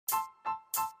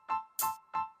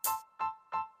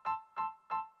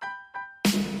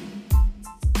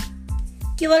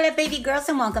¿Qué hola, baby girls,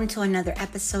 and welcome to another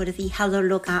episode of the Hello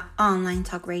Loca online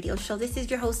talk radio show. This is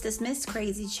your hostess, Miss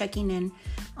Crazy, checking in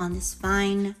on this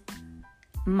fine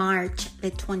March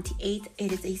the 28th.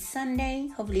 It is a Sunday.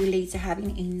 Hopefully you ladies are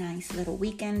having a nice little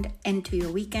weekend, end to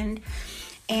your weekend.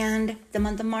 And the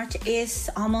month of March is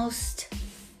almost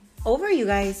over, you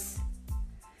guys.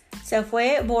 Se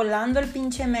fue volando el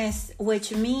pinche mes,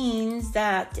 which means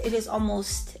that it is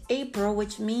almost April,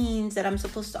 which means that I'm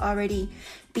supposed to already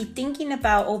be thinking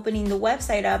about opening the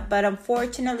website up. But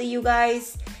unfortunately, you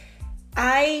guys,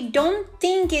 I don't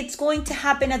think it's going to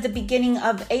happen at the beginning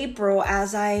of April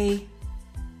as I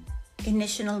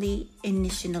initially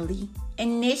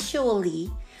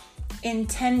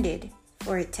intended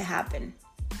for it to happen.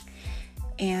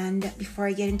 And before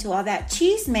I get into all that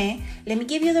chisme, let me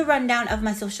give you the rundown of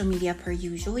my social media per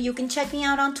usual. You can check me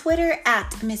out on Twitter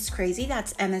at Miss Crazy.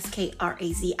 That's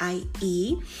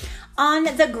MSKRAZIE. On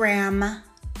the gram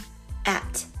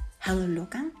at Hello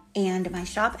Loca. And my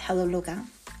shop, Hello Loca,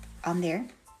 on there.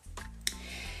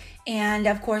 And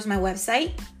of course, my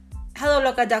website,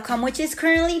 HelloLoca.com, which is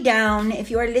currently down. If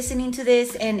you are listening to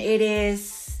this and it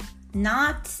is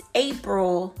not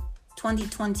April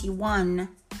 2021,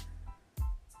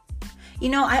 you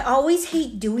know, I always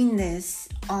hate doing this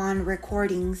on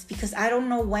recordings because I don't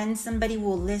know when somebody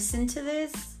will listen to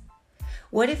this.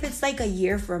 What if it's like a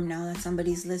year from now that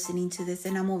somebody's listening to this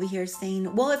and I'm over here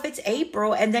saying, well, if it's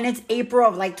April and then it's April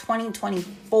of like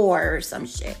 2024 or some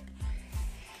shit.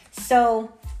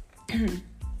 So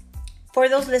for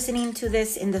those listening to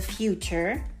this in the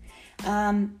future,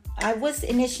 I was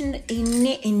initially,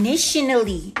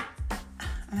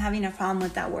 I'm having a problem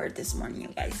with that word this morning, you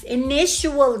guys.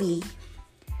 Initially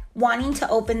wanting to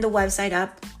open the website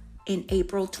up in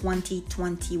April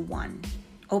 2021.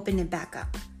 Open it back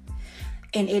up.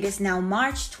 And it is now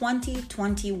March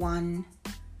 2021,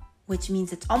 which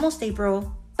means it's almost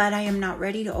April, but I am not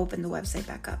ready to open the website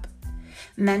back up.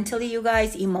 Mentally, you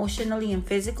guys, emotionally and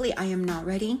physically, I am not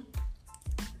ready.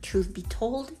 Truth be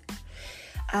told.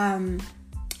 I'm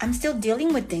still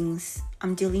dealing with things.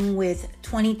 I'm dealing with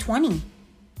 2020,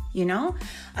 you know?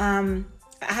 I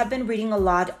have been reading a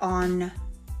lot on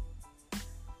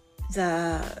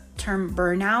the term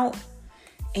burnout,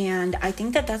 and I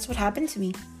think that that's what happened to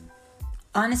me.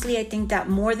 Honestly, I think that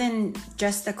more than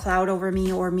just a cloud over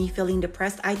me or me feeling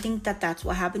depressed, I think that that's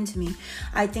what happened to me.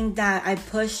 I think that I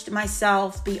pushed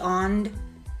myself beyond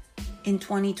in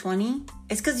 2020.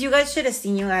 It's because you guys should have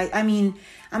seen, you guys. I mean,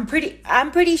 I'm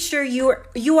pretty sure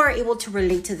you are able to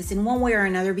relate to this in one way or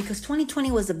another because 2020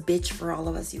 was a bitch for all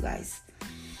of us, you guys.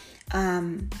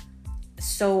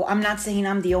 So I'm not saying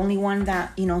I'm the only one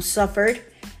that, you know, suffered,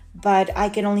 but I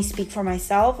can only speak for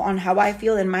myself on how I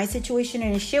feel in my situation,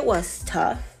 and shit was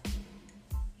tough,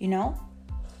 you know?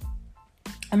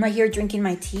 I'm right here drinking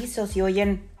my tea, so si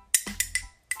oyen,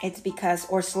 it's because,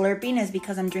 or slurping is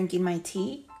because I'm drinking my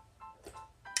tea.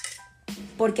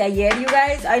 Porque ayer, you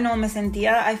guys,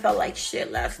 I felt like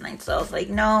shit last night, so I was like,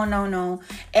 no.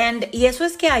 And eso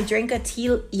es que I drank a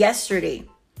tea yesterday,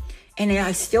 and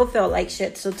I still felt like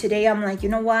shit. So today I'm like, you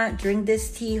know what? Drink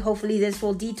this tea. Hopefully this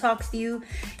will detox you.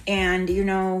 And, you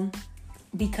know,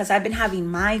 because I've been having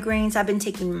migraines. I've been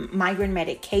taking migraine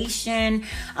medication.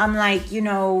 I'm like, you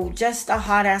know, just a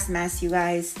hot ass mess, you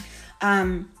guys.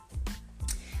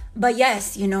 But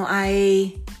yes, you know,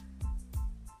 I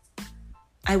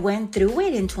went through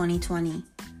it in 2020.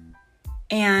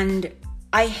 And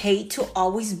I hate to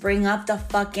always bring up the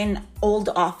fucking old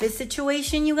office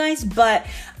situation, you guys, but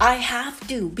I have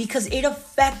to because it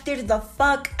affected the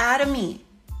fuck out of me.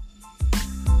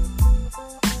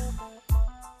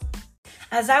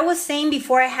 As I was saying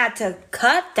before I had to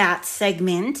cut that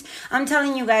segment, I'm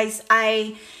telling you guys,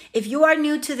 if you are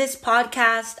new to this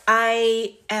podcast,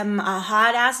 I am a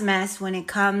hot ass mess when it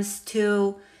comes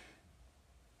to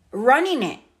running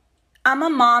it. I'm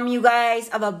a mom, you guys,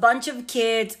 of a bunch of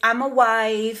kids. I'm a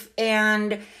wife.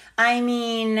 And I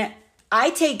mean,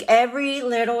 I take every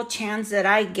little chance that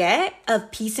I get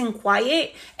of peace and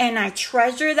quiet. And I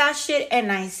treasure that shit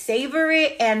and I savor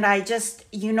it. And I just,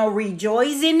 you know,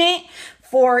 rejoice in it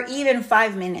for even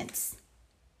 5 minutes.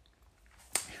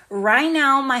 Right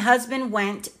now, my husband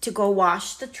went to go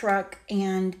wash the truck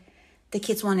and the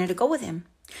kids wanted to go with him.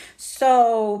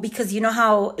 So, because you know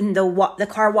how in the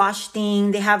car wash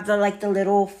thing, they have the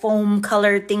little foam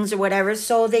colored things or whatever.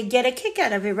 So they get a kick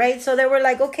out of it, right? So they were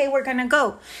like, okay, we're going to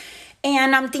go.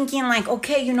 And I'm thinking like,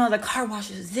 okay, you know, the car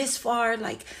wash is this far.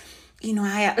 Like, you know,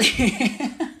 I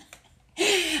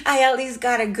at least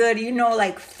got a good, you know,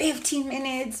 like 15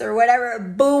 minutes or whatever.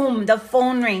 Boom, the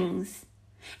phone rings.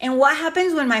 And what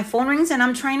happens when my phone rings and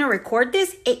I'm trying to record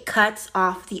this? It cuts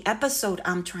off the episode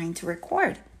I'm trying to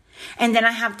record. And then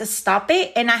I have to stop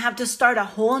it and I have to start a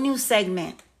whole new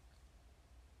segment.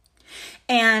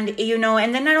 And, you know,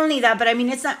 and then not only that, but I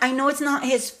mean, I know it's not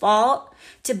his fault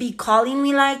to be calling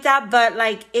me like that, but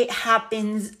like it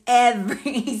happens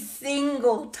every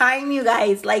single time, you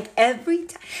guys, like every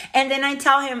time. And then I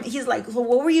tell him, he's like, well,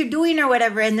 what were you doing or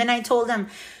whatever? And then I told him,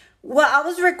 well, I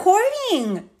was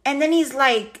recording. And then he's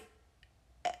like,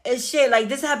 shit, like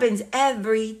this happens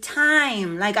every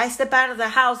time. Like I step out of the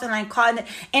house and I call it,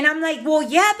 and I'm like, well,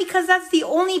 yeah, because that's the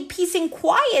only peace and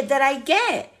quiet that I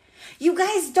get. You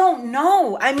guys don't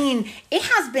know. I mean, it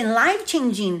has been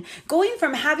life-changing. Going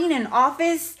from having an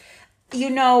office,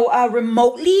 you know,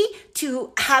 remotely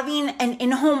to having an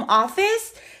in-home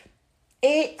office,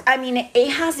 it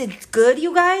has its good,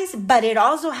 you guys, but it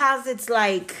also has its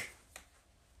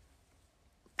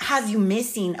has you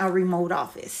missing a remote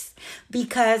office.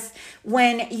 Because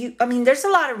there's a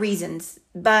lot of reasons.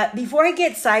 But before I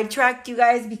get sidetracked, you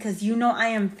guys, because you know I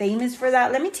am famous for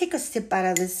that, let me take a sip out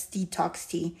of this detox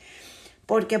tea.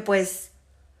 Porque pues,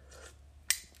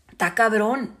 está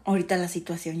cabrón ahorita la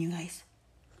situación, you guys.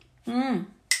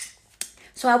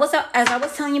 So as I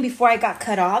was telling you before I got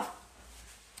cut off,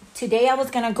 today I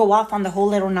was going to go off on the whole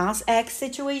Lil Nas X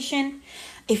situation.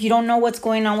 If you don't know what's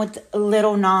going on with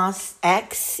Lil Nas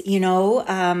X, you know,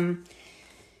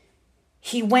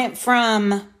 he went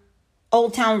from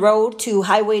Old Town Road to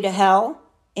Highway to Hell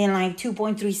in like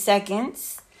 2.3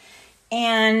 seconds.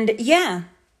 And yeah,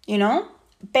 you know,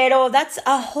 pero that's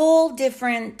a whole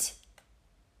different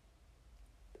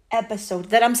episode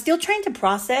that I'm still trying to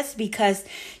process because,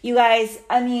 you guys,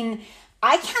 I mean,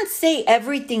 I can't say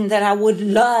everything that I would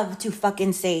love to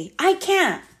fucking say. I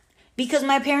can't. Because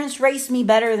my parents raised me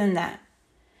better than that.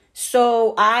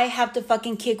 So I have to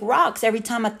fucking kick rocks every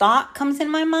time a thought comes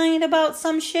in my mind about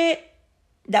some shit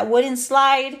that wouldn't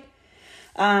slide.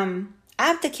 I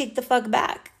have to kick the fuck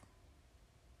back.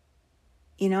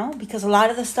 You know, because a lot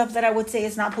of the stuff that I would say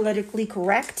is not politically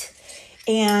correct.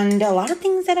 And a lot of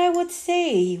things that I would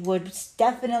say would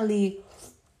definitely...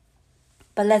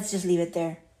 But let's just leave it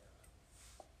there.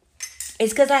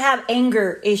 It's because I have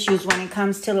anger issues when it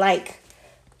comes to like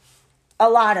a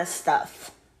lot of stuff.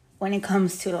 When it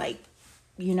comes to like,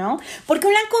 you know? Porque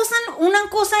una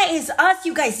cosa is us,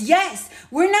 you guys. Yes,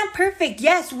 we're not perfect.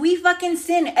 Yes, we fucking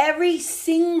sin every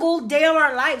single day of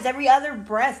our lives. Every other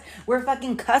breath, we're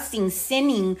fucking cussing,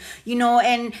 sinning, you know?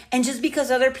 And just because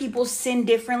other people sin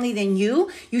differently than you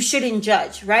shouldn't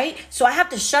judge, right? So I have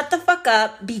to shut the fuck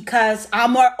up because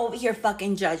I'm over here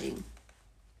fucking judging.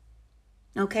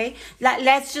 Okay?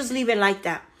 Let's just leave it like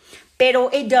that. Pero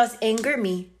it does anger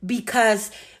me because...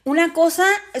 Una cosa,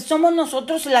 somos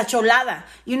nosotros la cholada.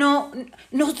 You know,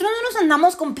 nosotros no nos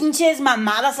andamos con pinches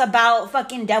mamadas about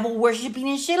fucking devil worshipping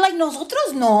and shit. Like,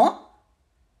 nosotros no.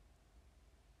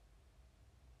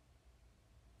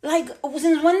 Like,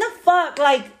 since when the fuck?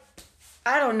 Like,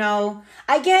 I don't know.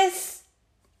 I guess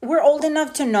we're old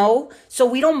enough to know, so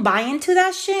we don't buy into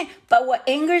that shit. But what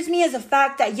angers me is the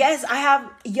fact that, yes, I have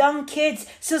young kids,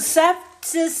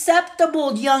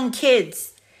 susceptible young kids.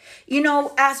 You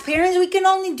know, as parents, we can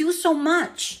only do so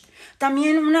much.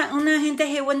 También una gente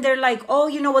hate when they're like, oh,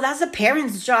 you know, well, that's a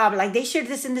parent's job. Like, they share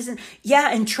this and this. And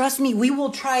yeah, and trust me, we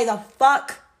will try the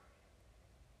fuck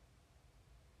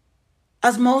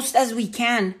as most as we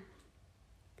can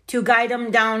to guide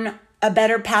them down a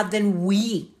better path than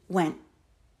we went.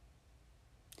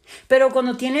 Pero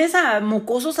cuando tienes a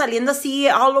mocosos saliendo así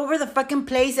all over the fucking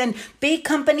place and big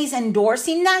companies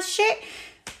endorsing that shit,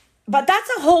 but that's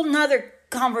a whole nother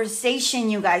conversation,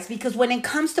 you guys, because when it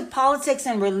comes to politics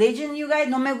and religion, you guys,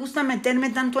 no me gusta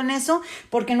meterme tanto en eso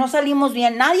porque no salimos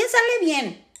bien. Nadie sale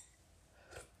bien.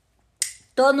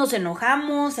 Todos nos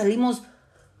enojamos, salimos,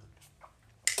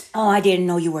 oh, I didn't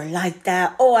know you were like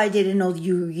that. Oh, I didn't know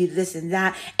you this and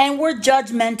that. And we're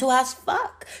judgmental as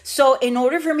fuck. So in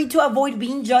order for me to avoid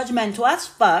being judgmental as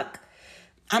fuck,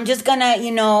 I'm just gonna,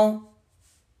 you know,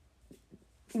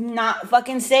 not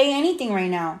fucking say anything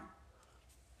right now.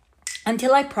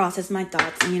 Until I process my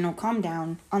thoughts and, you know, calm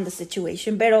down on the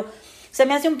situation. Pero se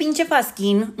me hace un pinche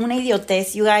fasquín, una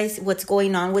idiotez, you guys, what's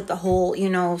going on with the whole, you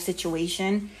know,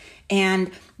 situation.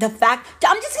 And the fact,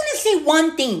 I'm just going to say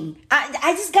one thing.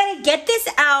 I just got to get this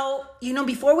out, you know,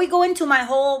 before we go into my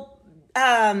whole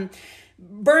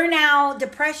burnout,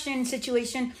 depression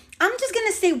situation. I'm just going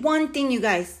to say one thing, you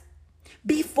guys.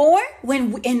 Before,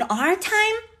 when in our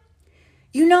time,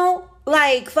 you know,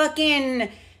 like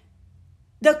fucking...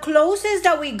 The closest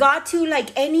that we got to like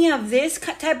any of this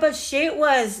type of shit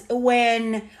was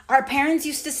when our parents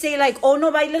used to say like, oh,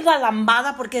 no bailes la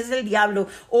lambada porque es del diablo.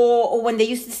 Or when they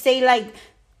used to say like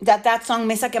that song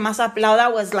Mesa que más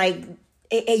aplauda was like,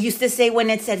 it used to say when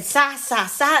it said sa, sa,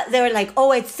 sa, they were like,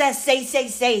 oh, it says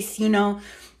seis, you know?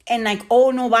 And like,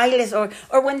 oh, no bailes.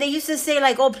 Or when they used to say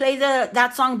like, oh, play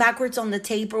that song backwards on the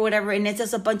tape or whatever, and it's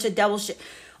just a bunch of devil shit.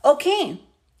 Okay.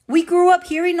 We grew up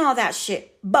hearing all that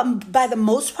shit. But by the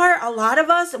most part, a lot of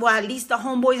us, well, at least the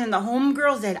homeboys and the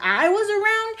homegirls that I was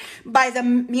around, by the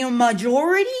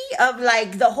majority of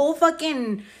like the whole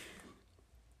fucking...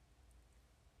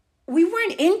 We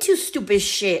weren't into stupid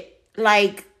shit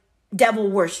like devil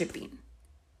worshiping.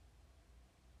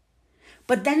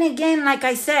 But then again, like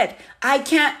I said,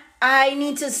 I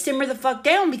need to simmer the fuck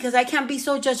down because I can't be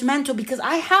so judgmental because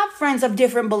I have friends of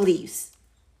different beliefs.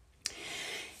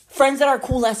 Friends that are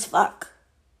cool as fuck.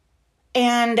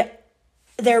 And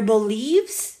their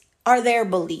beliefs are their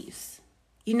beliefs.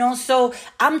 You know, so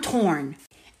I'm torn.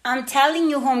 I'm telling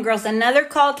you, homegirls, another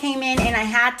call came in and I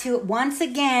had to, once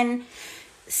again,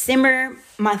 simmer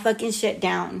my fucking shit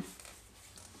down.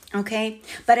 Okay?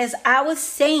 But as I was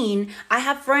saying, I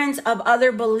have friends of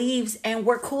other beliefs and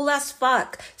we're cool as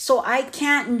fuck. So I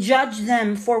can't judge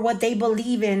them for what they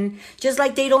believe in. Just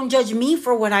like they don't judge me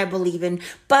for what I believe in.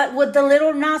 But with the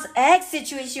Lil Nas X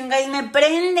situation, guys, me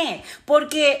prende.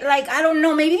 Porque, like, I don't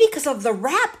know, maybe because of the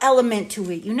rap element to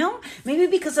it, you know? Maybe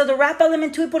because of the rap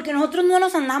element to it. Porque nosotros no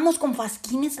nos andamos con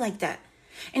fasquines like that.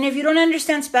 And if you don't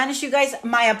understand Spanish, you guys,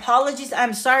 my apologies.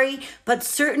 I'm sorry. But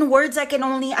certain words I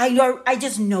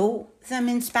just know them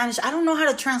in Spanish. I don't know how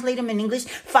to translate them in English.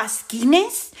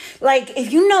 Fasquines? Like,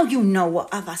 if you know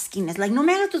a fasquines. Like, no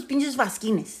me hagas tus pinches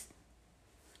fasquines.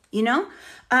 You know?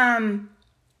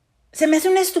 Se me hace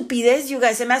una estupidez, you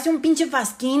guys. Se me hace un pinche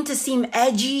fasquín to seem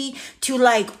edgy. To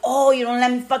like, oh, you don't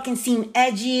let me fucking seem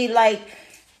edgy. Like...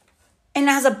 And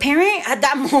as a parent, at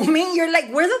that moment, you're like,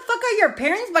 where the fuck are your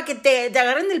parents para que te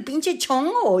agarren del pinche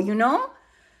chongo, you know?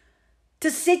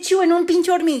 To sit you in un pinche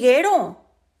hormiguero.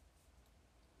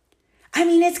 I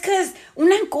mean, it's because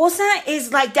una cosa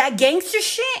is like that gangster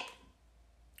shit.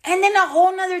 And then a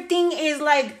whole nother thing is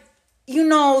like, you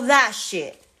know, that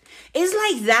shit. It's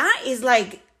like that is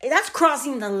like, that's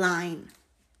crossing the line.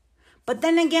 But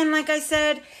then again, like I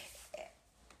said,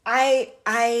 I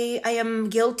am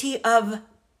guilty of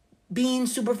being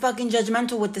super fucking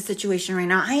judgmental with the situation right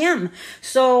now. I am.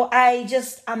 So I'm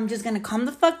just going to calm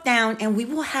the fuck down and we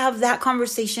will have that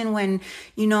conversation when,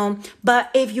 you know, but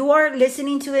if you are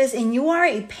listening to this and you are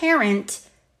a parent,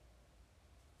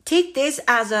 take this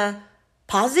as a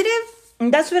positive.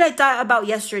 And that's what I thought about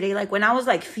yesterday. Like when I was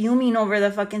like fuming over the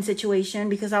fucking situation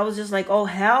because I was just like, oh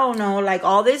hell no, like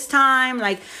all this time,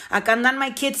 like acá andan my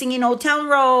kids singing Old Town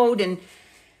Road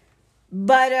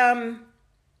but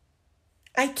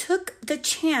I took the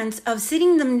chance of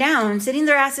sitting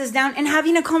their asses down and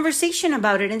having a conversation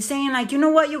about it and saying like, you know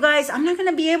what, you guys, I'm not going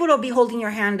to be able to be holding your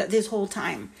hand this whole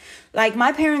time. Like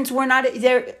my parents were not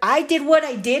there. I did what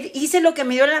I did. Hice lo que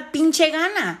me dio la pinche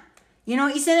gana. You know,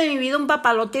 hice de mi vida un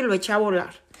papalote y lo eché a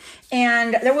volar.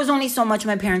 And there was only so much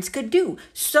my parents could do.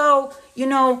 So, you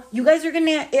know, you guys are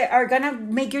gonna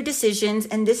make your decisions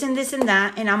and this and this and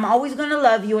that. And I'm always going to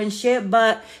love you and shit.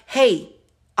 But hey,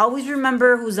 always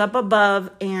remember who's up above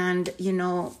and, you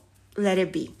know, let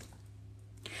it be.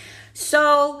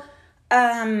 So,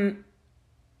 going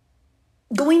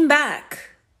back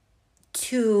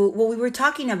to what we were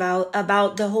talking about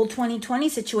the whole 2020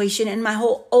 situation and my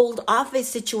whole old office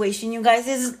situation, you guys,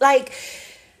 is like,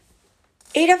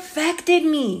 it affected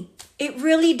me. It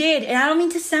really did. And I don't mean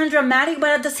to sound dramatic, but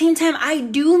at the same time, I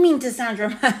do mean to sound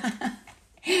dramatic.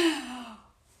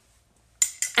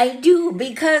 I do,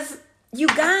 because... You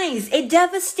guys, it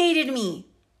devastated me.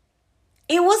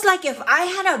 It was like if I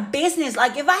had a business,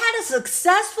 like if I had a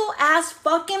successful ass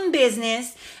fucking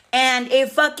business and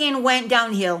it fucking went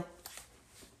downhill.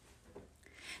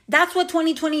 That's what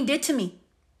 2020 did to me.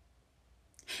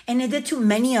 And it did to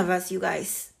many of us, you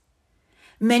guys.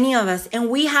 Many of us. And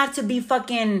we had to be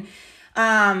fucking...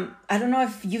 I don't know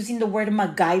if using the word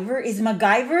MacGyver. Is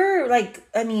MacGyver, like,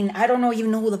 I mean, I don't know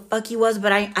even know who the fuck he was,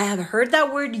 but I have heard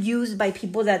that word used by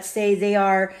people that say they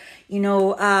are, you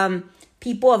know,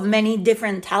 people of many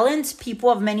different talents, people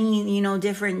of many, you know,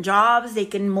 different jobs. They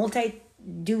can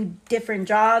do different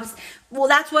jobs. Well,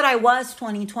 that's what I was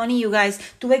 2020, you guys.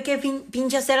 Tuve que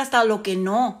pinche hacer hasta lo que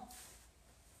no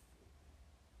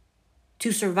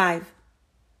to survive.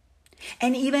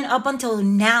 And even up until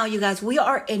now, you guys, we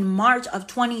are in March of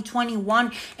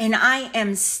 2021 and I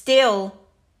am still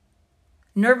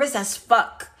nervous as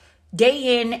fuck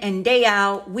day in and day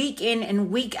out, week in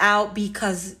and week out,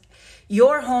 because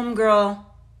your homegirl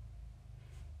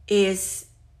is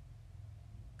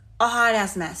a hot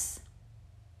ass mess.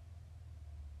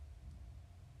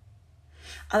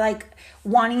 I like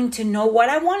wanting to know what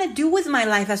I want to do with my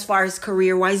life as far as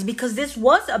career wise, because this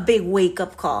was a big wake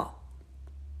up call.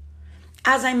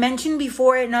 As I mentioned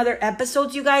before in other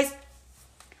episodes, you guys,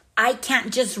 I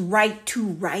can't just write to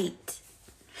write.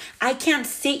 I can't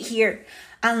sit here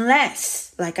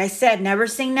unless, like I said, never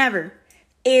say never.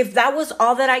 If that was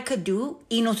all that I could do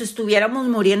y nos estuviéramos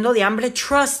muriendo de hambre,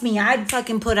 trust me, I'd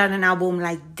fucking put out an album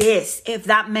like this if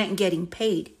that meant getting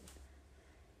paid.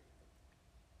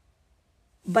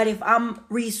 But if I'm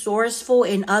resourceful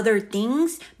in other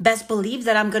things, best believe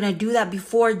that I'm going to do that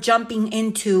before jumping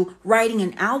into writing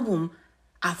an album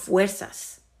a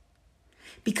fuerzas.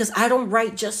 Because I don't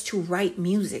write just to write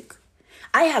music.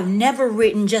 I have never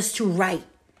written just to write.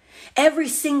 Every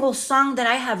single song that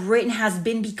I have written has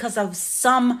been because of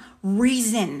some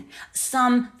reason,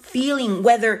 some feeling,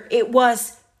 whether it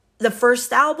was the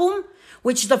first album,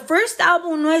 which the first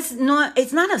album it's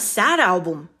not a sad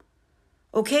album.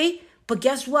 Okay? But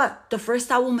guess what? The first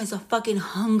album is a fucking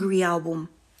hungry album.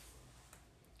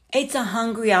 It's a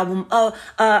hungry album.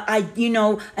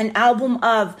 An album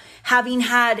of having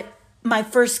had my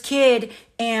first kid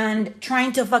and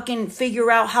trying to fucking figure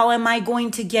out how am I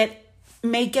going to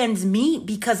make ends meet,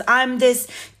 because I'm this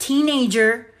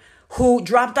teenager who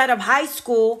dropped out of high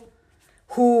school,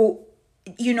 who,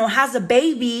 has a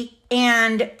baby,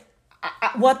 and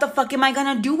what the fuck am I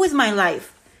gonna do with my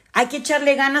life? Hay que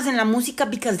echarle ganas en la música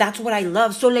because that's what I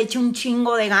love. So le eché un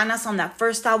chingo de ganas on that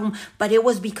first album, but it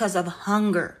was because of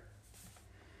hunger.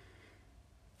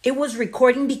 It was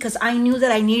recording because I knew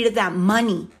that I needed that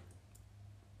money.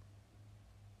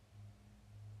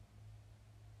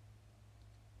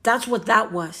 That's what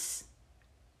that was.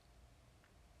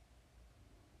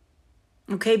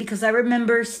 Okay, because I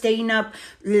remember staying up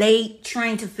late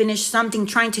trying to finish something,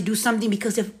 trying to do something,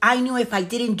 because if I knew if I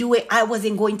didn't do it, I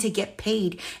wasn't going to get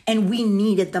paid, and we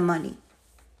needed the money.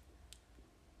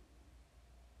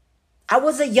 I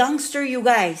was a youngster, you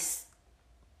guys.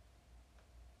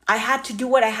 I had to do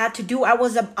what I had to do. I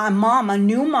was a mom, a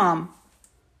new mom.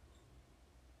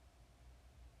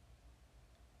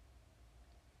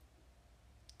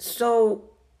 So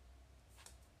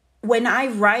when I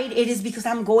write, it is because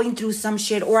I'm going through some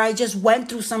shit, or I just went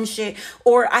through some shit,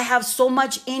 or I have so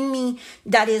much in me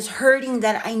that is hurting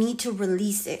that I need to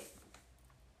release it.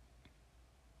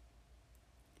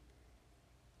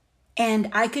 And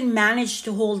I can manage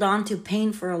to hold on to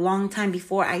pain for a long time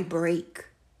before I break.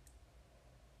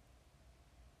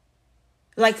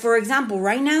 Like, for example,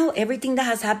 right now, everything that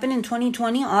has happened in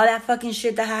 2020, all that fucking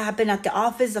shit that happened at the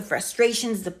office, the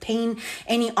frustrations, the pain,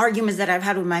 any arguments that I've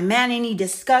had with my man, any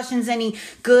discussions, any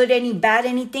good, any bad,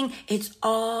 anything, it's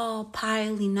all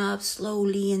piling up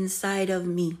slowly inside of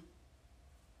me.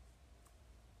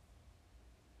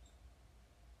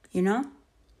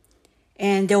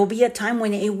 And there will be a time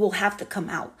when it will have to come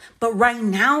out. But right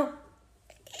now,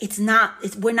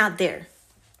 we're not there.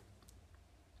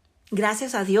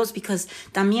 Gracias a Dios, because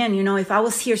también, if I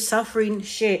was here suffering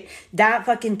shit, that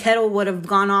fucking kettle would have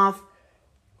gone off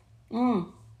a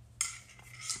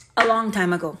long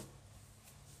time ago.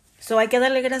 So hay que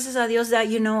darle gracias a Dios that,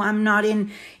 I'm not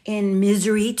in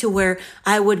misery to where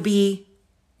I would be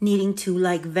needing to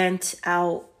vent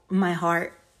out my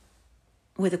heart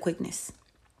with a quickness.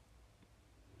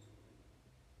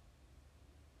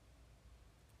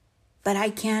 But I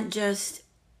can't just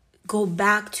go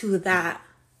back to that.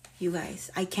 You guys,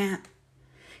 I can't,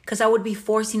 because I would be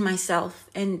forcing myself,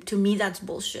 and to me that's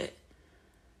bullshit.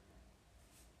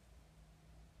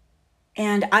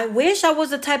 And I wish I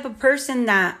was the type of person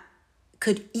that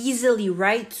could easily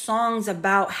write songs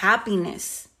about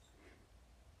happiness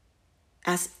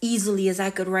as easily as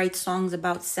I could write songs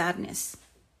about sadness,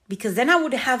 because then I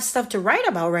would have stuff to write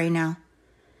about right now.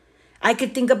 I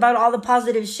could think about all the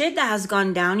positive shit that has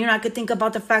gone down. I could think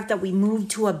about the fact that we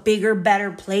moved to a bigger, better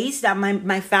place, that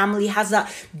my family has a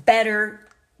better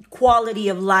quality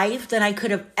of life than I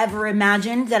could have ever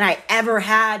imagined, than I ever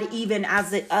had, even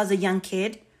as a young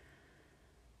kid.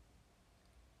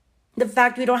 The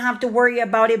fact we don't have to worry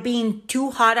about it being too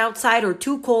hot outside or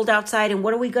too cold outside. And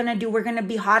what are we going to do? We're going to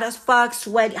be hot as fuck,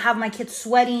 have my kids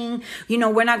sweating.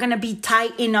 We're not going to be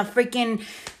tight in a freaking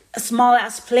small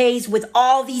ass place with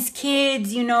all these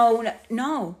kids,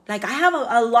 no, I have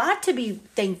a lot to be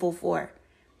thankful for,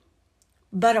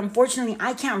 but unfortunately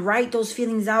I can't write those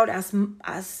feelings out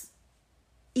as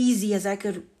easy as I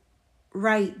could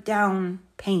write down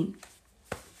pain.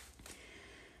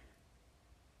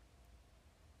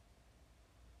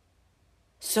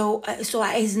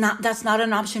 That's not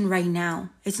an option right now.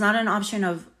 It's not an option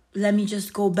of, let me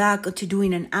just go back to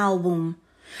doing an album.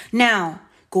 Now,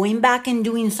 going back and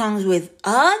doing songs with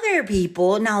other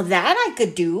people, now that I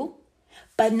could do,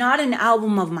 but not an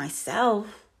album of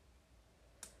myself.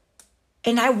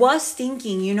 And I was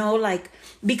thinking,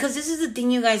 because this is the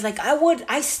thing, you guys,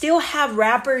 I still have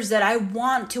rappers that I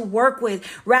want to work with,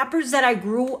 rappers that I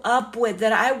grew up with,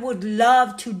 that I would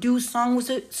love to do songs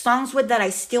with, that I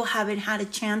still haven't had a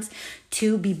chance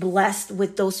to be blessed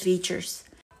with those features.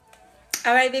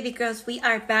 All right, baby girls, we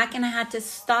are back, and I had to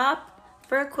stop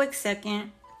for a quick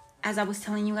second as I was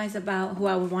telling you guys about who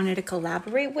I wanted to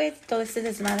collaborate with. Todo este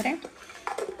desmadre.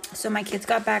 So my kids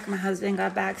got back, my husband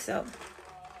got back, so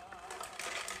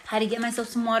had to get myself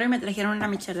some water. Me trajeron una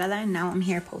michelada, and now I'm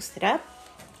here posted up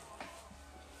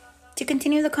to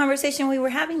continue the conversation we were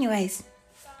having, you guys.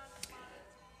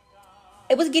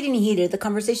 It was getting heated. The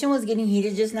conversation was getting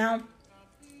heated just now.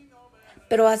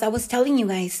 But as I was telling you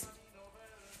guys,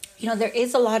 there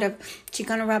is a lot of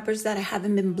Chicano rappers that I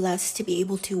haven't been blessed to be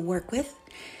able to work with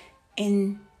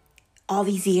in all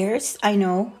these years. I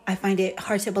know, I find it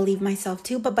hard to believe myself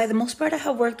too, but by the most part, I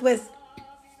have worked with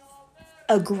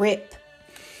a grip.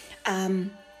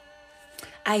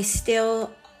 I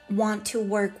still want to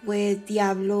work with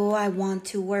Diablo. I want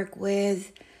to work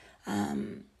with, I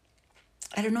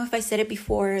don't know if I said it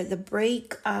before, The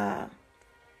Break,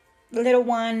 Little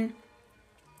One,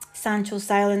 Sancho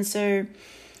Silencer,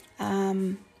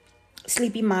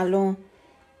 Sleepy Malo.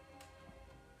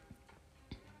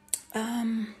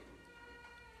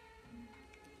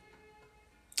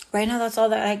 Right now, that's all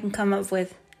that I can come up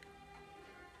with.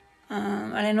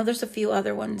 And I know there's a few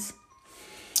other ones.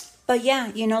 But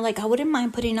yeah, I wouldn't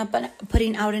mind putting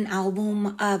out an album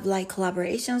of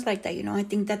collaborations like that. I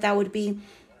think that would be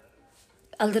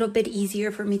a little bit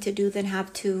easier for me to do than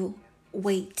have to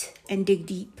wait and dig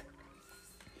deep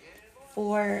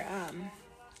for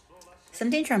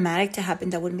something dramatic to happen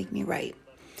that would make me write.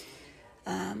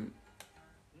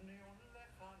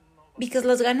 Because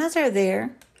los ganas are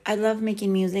there. I love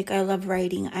making music. I love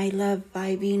writing. I love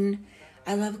vibing.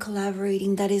 I love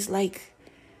collaborating. That is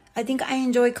I think I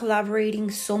enjoy collaborating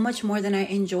so much more than I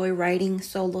enjoy writing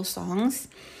solo songs.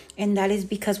 And that is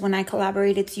because when I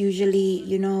collaborate, it's usually,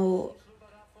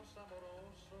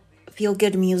 feel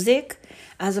good music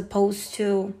as opposed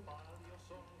to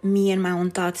me and my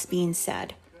own thoughts being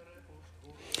said.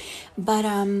 But,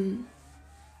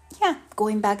 yeah,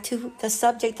 going back to the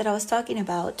subject that I was talking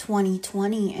about,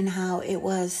 2020, and how it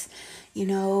was,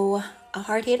 a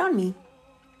hard hit on me.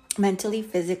 Mentally,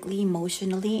 physically,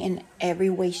 emotionally, in every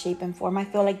way, shape, and form. I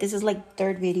feel like this is the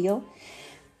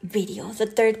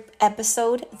third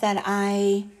episode that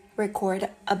I record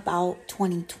about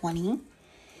 2020.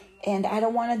 And I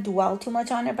don't want to dwell too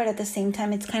much on it, but at the same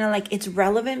time, it's kind of it's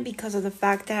relevant because of the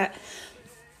fact that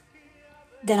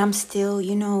I'm still,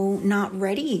 not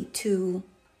ready to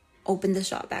open the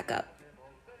shop back up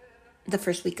the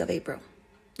first week of April,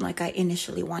 like I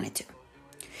initially wanted to.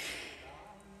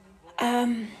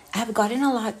 I've gotten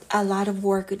a lot of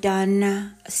work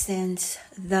done since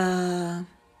the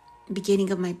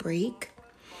beginning of my break.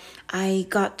 I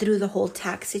got through the whole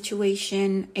tax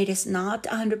situation. It is not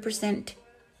 100%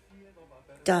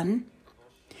 done.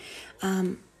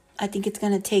 I think it's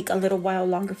going to take a little while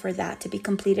longer for that to be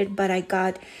completed, but I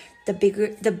got the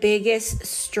biggest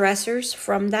stressors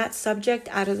from that subject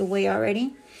out of the way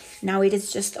already. Now it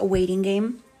is just a waiting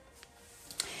game.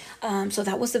 So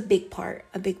that was a big part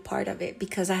of it,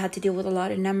 because I had to deal with a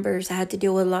lot of numbers. I had to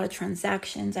deal with a lot of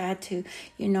transactions. I had to,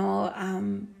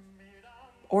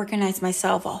 organize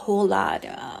myself a whole lot.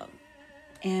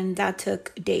 And that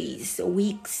took days,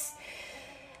 weeks.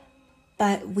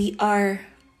 But we are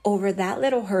over that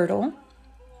little hurdle.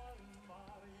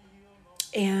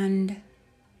 And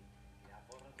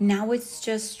now it's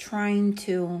just trying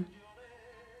to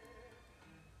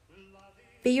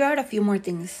figure out a few more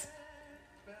things.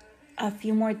 That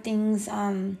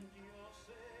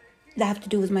have to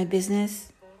do with my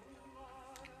business,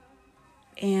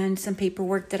 and some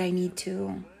paperwork that I need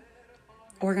to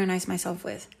organize myself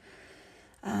with.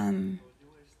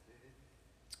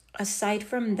 Aside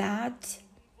from that,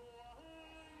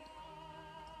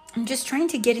 I'm just trying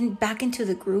to get back into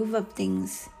the groove of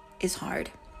things is hard.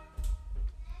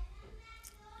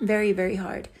 Very, very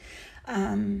hard.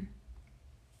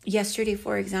 Yesterday,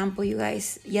 for example, you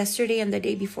guys, yesterday and the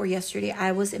day before yesterday,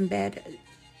 I was in bed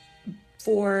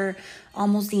for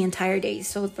almost the entire day.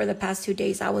 So for the past 2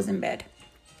 days, I was in bed.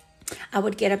 I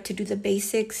would get up to do the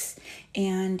basics,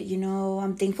 and,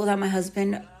 I'm thankful that my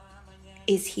husband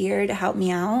is here to help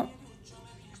me out.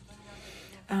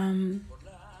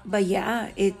 But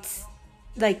yeah,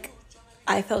 like,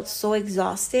 I felt so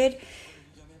exhausted.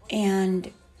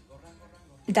 And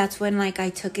that's when, like, I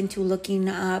took into looking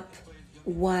up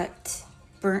what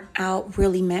burnt out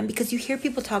really meant, because you hear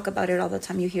people talk about it all the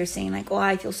time. You hear saying like, oh,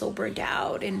 I feel so burnt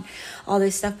out and all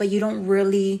this stuff, but you don't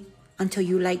really, until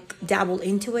you like dabble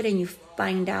into it and you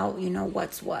find out, you know,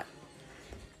 what's what.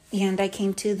 And I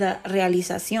came to the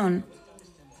realización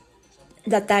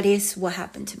that is what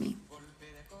happened to me.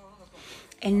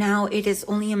 And now it is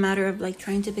only a matter of like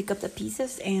trying to pick up the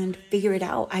pieces and figure it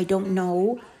out. I don't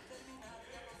know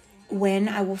when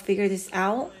I will figure this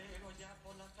out,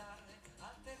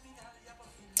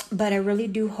 but I really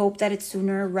do hope that it's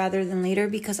sooner rather than later,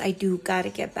 because I do gotta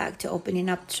get back to opening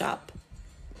up shop.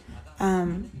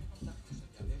 And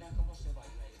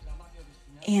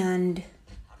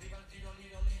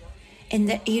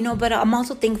that, you know, but I'm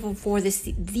also thankful for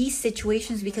these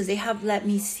situations, because they have let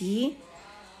me see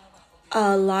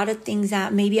a lot of things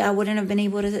that maybe I wouldn't have been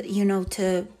able to, you know,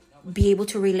 to be able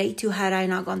to relate to had I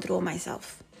not gone through it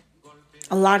myself.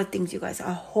 A lot of things, you guys,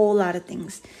 a whole lot of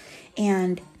things.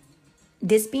 And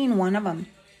this being one of them.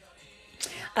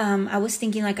 I was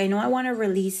thinking, like, I know I want to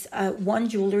release one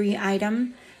jewelry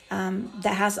item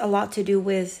that has a lot to do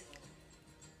with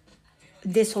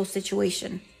this whole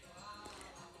situation.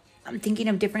 I'm thinking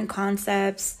of different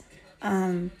concepts,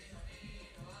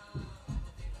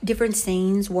 different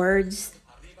sayings, words,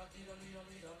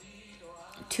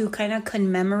 to kind of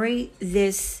commemorate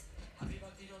this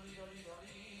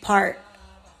part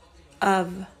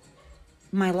of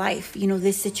my life, you know,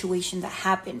 this situation that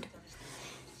happened.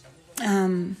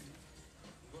 But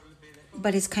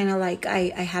it's kind of like I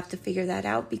have to figure that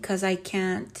out, because I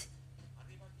can't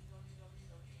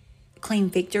claim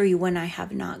victory when I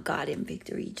have not gotten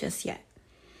victory just yet.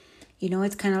 You know,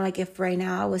 it's kind of like if right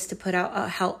now I was to put out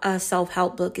a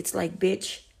self-help book, it's like,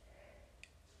 bitch,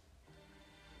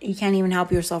 you can't even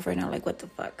help yourself right now. Like, what the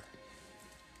fuck?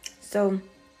 So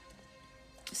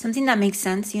something that makes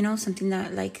sense, you know, something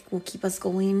that like will keep us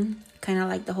going, kind of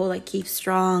like the whole like keep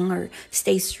strong or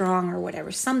stay strong or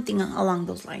whatever, something along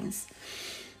those lines.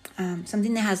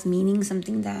 Something that has meaning,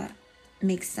 something that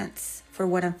makes sense for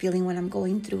what I'm feeling, what I'm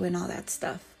going through, and all that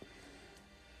stuff.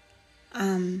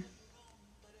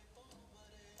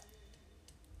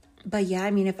 But yeah,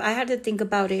 I mean, if I had to think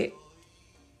about it,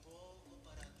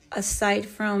 aside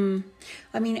from,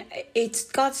 I mean, it's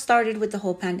got started with the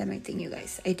whole pandemic thing, you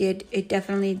guys. It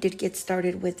definitely did get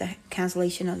started with the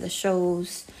cancellation of the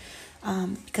shows,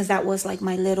 because that was like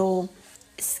my little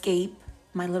escape,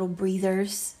 my little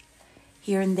breathers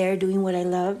here and there, doing what I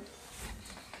love.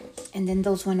 And then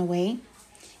those went away,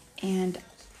 and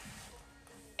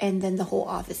then the whole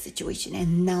office situation,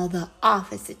 and now the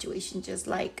office situation just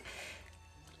like,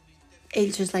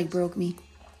 it just like broke me.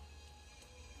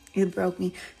 It broke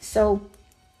me. So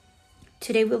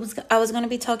today I was going to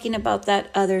be talking about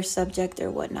that other subject or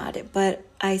whatnot, but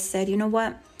I said, you know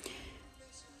what?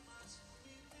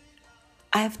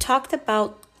 I've talked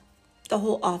about the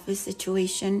whole office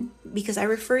situation because I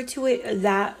refer to it,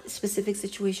 that specific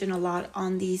situation, a lot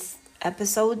on these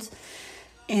episodes.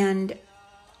 And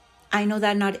I know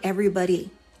that not everybody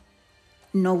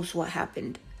knows what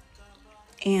happened.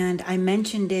 And I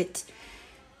mentioned it,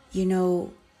 you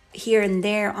know, here and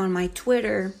there on my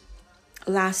Twitter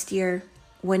last year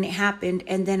when it happened,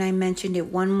 and then I mentioned it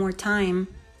one more time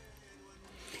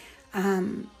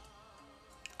on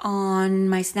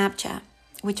my Snapchat,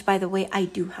 which, by the way, I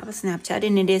do have a Snapchat,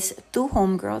 and it is Tu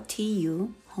Homegirl,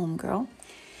 T-U, Homegirl,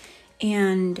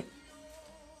 and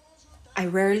I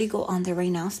rarely go on there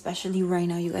right now, especially right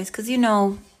now, you guys, because you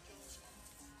know,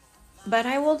 but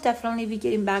I will definitely be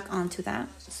getting back onto that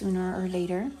sooner or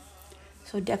later.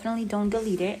 So definitely don't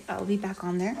delete it. I'll be back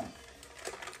on there.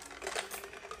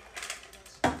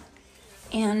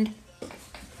 And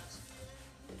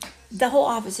the whole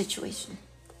office situation.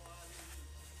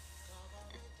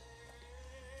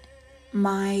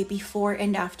 My before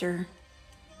and after.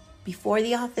 Before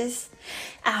the office,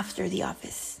 after the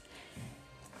office.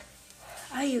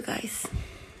 You guys.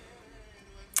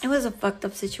 It was a fucked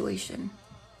up situation.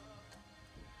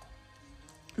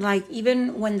 Like,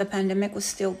 even when the pandemic was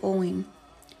still going,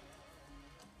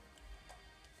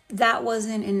 that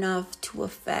wasn't enough to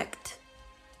affect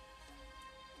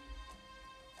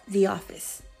the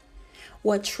office.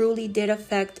 What truly did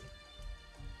affect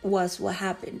was what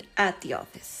happened at the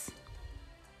office.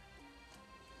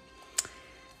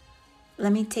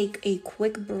 Let me take a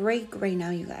quick break right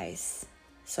now, you guys,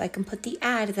 so I can put the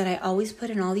ad that I always put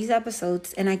in all these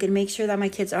episodes, and I can make sure that my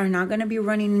kids are not going to be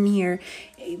running in here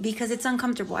because it's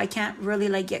uncomfortable. I can't really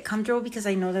like get comfortable because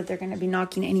I know that they're going to be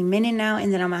knocking any minute now,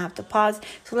 and then I'm going to have to pause.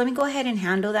 So let me go ahead and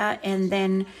handle that, and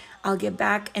then I'll get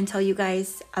back and tell you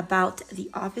guys about the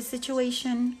office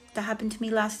situation that happened to me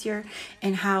last year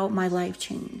and how my life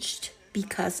changed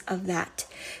because of that.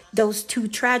 Those two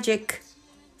tragic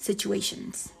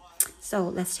situations. So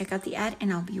let's check out the ad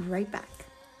and I'll be right back.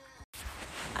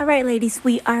 All right, ladies,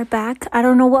 we are back. I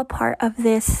don't know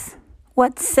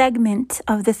what segment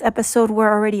of this episode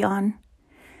we're already on.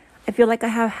 I feel like I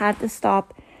have had to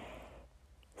stop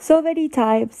so many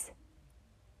times.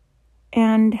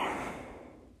 And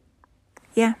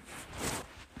yeah,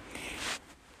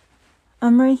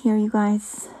 I'm right here, you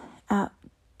guys,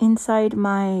 inside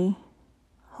my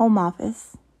home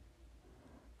office,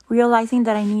 realizing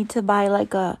that I need to buy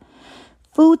like a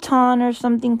futon or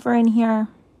something for in here,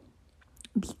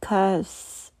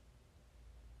 because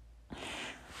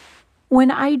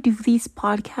when I do these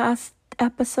podcast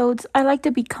episodes, I like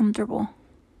to be comfortable.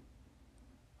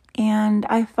 And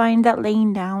I find that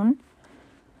laying down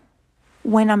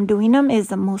when I'm doing them is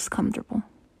the most comfortable.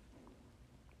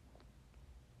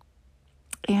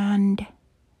 And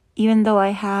even though I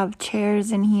have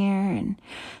chairs in here and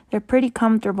they're pretty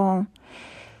comfortable,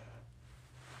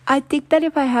 I think that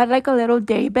if I had like a little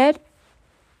day bed,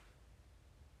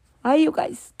 ay, you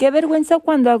guys, qué vergüenza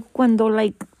cuando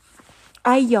like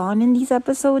I yawn in these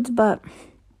episodes, but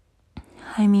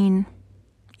I mean,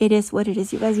 it is what it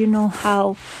is. You guys, you know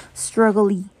how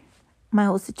struggly my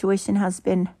whole situation has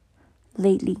been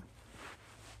lately.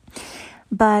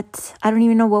 But I don't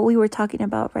even know what we were talking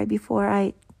about right before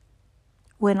I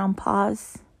went on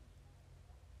pause.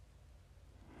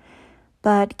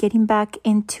 But getting back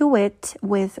into it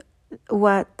with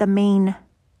what the main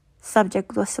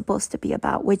subject was supposed to be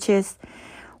about, which is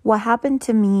what happened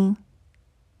to me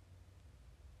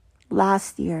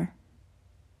last year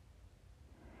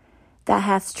that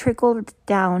has trickled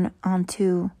down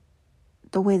onto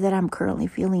the way that I'm currently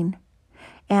feeling,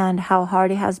 and how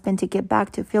hard it has been to get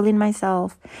back to feeling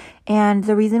myself. And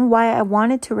the reason why I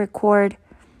wanted to record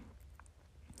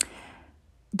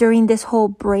during this whole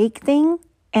break thing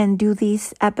and do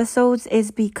these episodes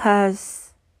is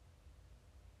because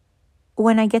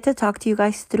when I get to talk to you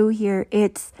guys through here,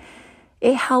 it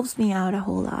helps me out a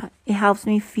whole lot. It helps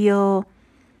me feel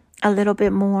a little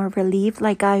bit more relieved,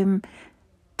 like I'm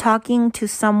talking to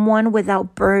someone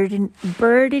without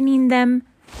burdening them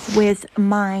with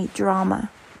my drama.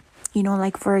 You know,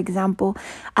 like for example,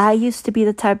 I used to be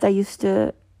the type that used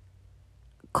to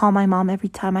call my mom every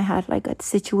time I had like a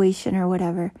situation or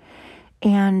whatever.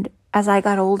 And as I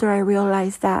got older, I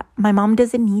realized that my mom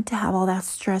doesn't need to have all that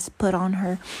stress put on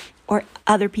her or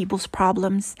other people's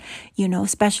problems, you know,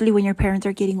 especially when your parents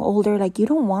are getting older. Like, you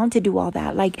don't want to do all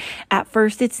that. Like, at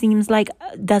first it seems like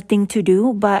the thing to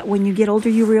do, but when you get older,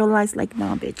 you realize like,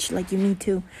 nah, bitch, like you need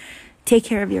to take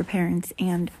care of your parents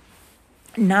and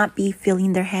not be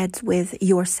filling their heads with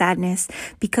your sadness.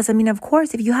 Because I mean, of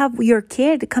course, if you have your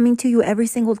kid coming to you every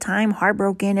single time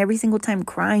heartbroken, every single time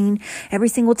crying, every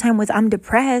single time with I'm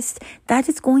depressed, that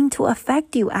is going to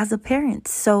affect you as a parent.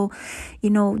 So, you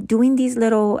know, doing these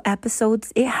little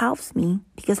episodes, it helps me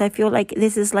because I feel like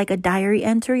this is like a diary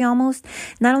entry almost.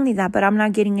 Not only that, but I'm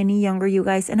not getting any younger, you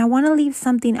guys, and I want to leave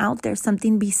something out there,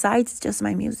 something besides just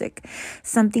my music,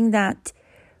 something that,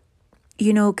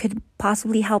 you know, could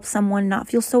possibly help someone not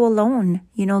feel so alone,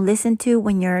 you know, listen to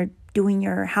when you're doing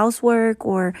your housework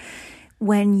or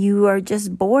when you are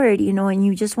just bored, you know, and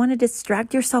you just want to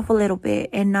distract yourself a little bit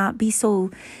and not be so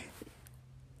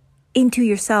into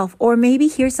yourself, or maybe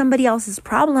hear somebody else's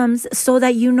problems so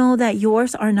that you know that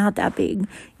yours are not that big,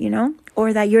 you know,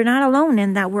 or that you're not alone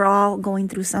and that we're all going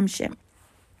through some shit.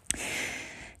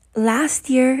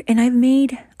 Last year, and I've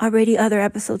made already other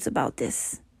episodes about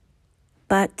this,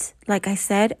 but like I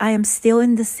said, I am still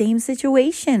in the same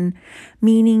situation,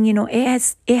 meaning, you know, it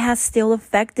has still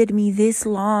affected me this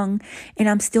long, and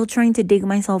I'm still trying to dig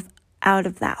myself out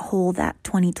of that hole that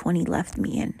 2020 left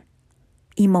me in,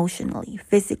 emotionally,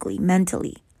 physically,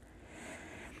 mentally.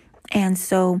 And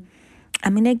so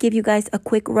I'm going to give you guys a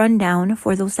quick rundown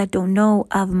for those that don't know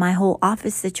of my whole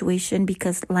office situation,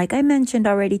 because like I mentioned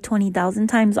already 20,000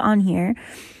 times on here,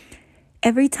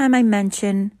 every time I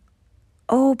mention,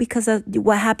 oh, because of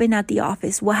what happened at the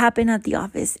office,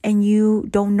 and you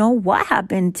don't know what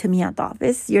happened to me at the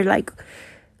office, you're like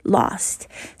lost.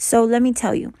 So let me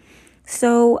tell you.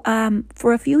 So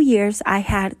for a few years, I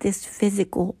had this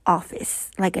physical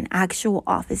office, like an actual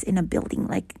office in a building,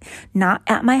 like not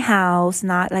at my house,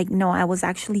 not like, no, I was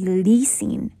actually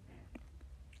leasing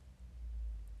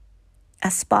a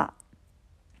spot.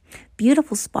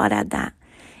 Beautiful spot at that.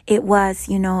 It was,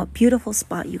 you know, a beautiful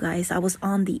spot, you guys. I was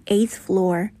on the 8th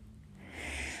floor.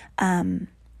 And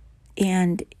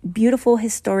beautiful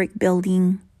historic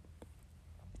building.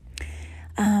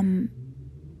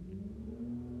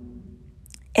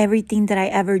 everything that I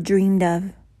ever dreamed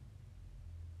of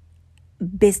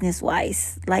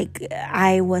business-wise. Like,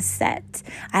 I was set.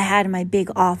 I had my big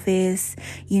office.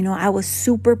 I was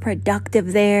super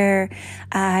productive there.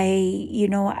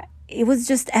 It was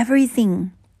just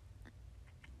everything.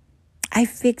 I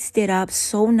fixed it up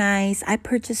so nice. I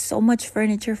purchased so much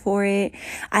furniture for it.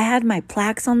 I had my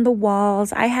plaques on the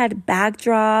walls. I had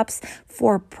backdrops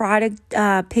for product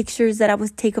pictures that I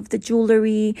would take of the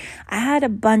jewelry. I had a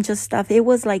bunch of stuff. It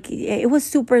was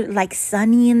super like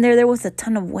sunny in there. There was a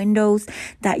ton of windows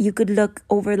that you could look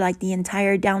over like the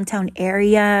entire downtown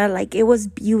area. Like, it was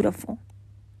beautiful.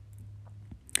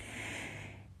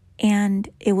 And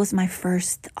it was my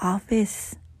first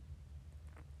office.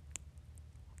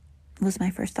 It was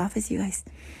my first office, you guys.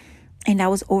 And I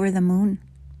was over the moon.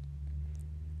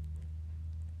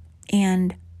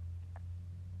 And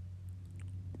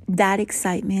that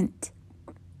excitement,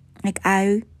 like,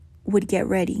 I would get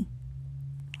ready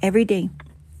every day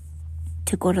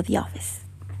to go to the office.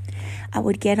 I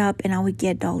would get up and I would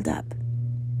get dolled up.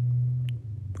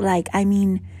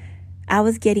 I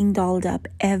was getting dolled up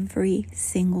every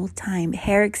single time.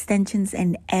 Hair extensions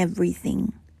and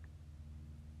everything.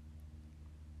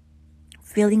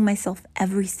 Feeling myself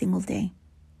every single day.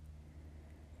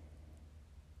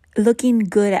 Looking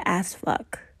good as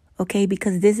fuck. Okay,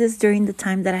 because this is during the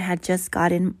time that I had just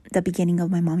gotten the beginning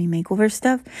of my mommy makeover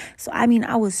stuff. So, I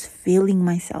was feeling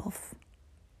myself.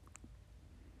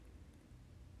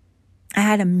 I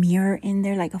had a mirror in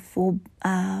there, like a full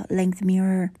length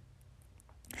mirror.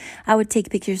 I would take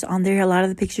pictures on there. A lot of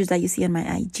the pictures that you see on my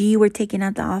IG were taken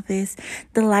at the office.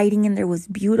 The lighting in there was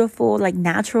beautiful, like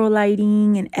natural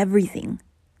lighting and everything.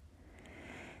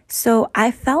 So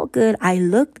I felt good. I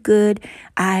looked good.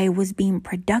 I was being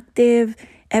productive,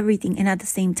 everything. And at the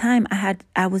same time,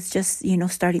 I was just,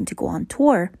 starting to go on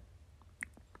tour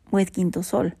with Quinto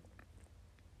Sol.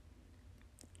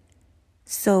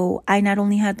 So I not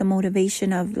only had the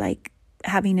motivation of like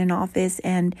having an office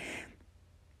and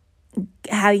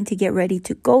having to get ready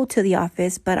to go to the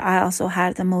office, but I also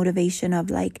had the motivation of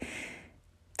like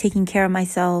taking care of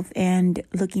myself and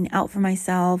looking out for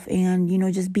myself and,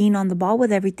 just being on the ball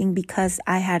with everything because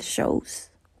I had shows.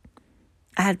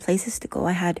 I had places to go.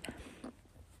 I had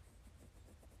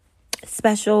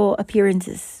special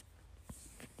appearances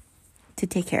to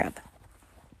take care of.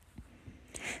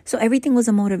 So everything was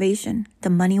a motivation. The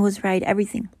money was right,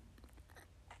 everything.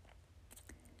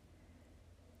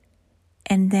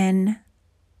 And then,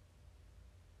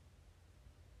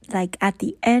 like at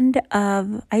the end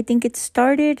of, I think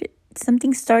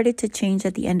something started to change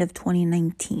at the end of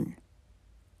 2019.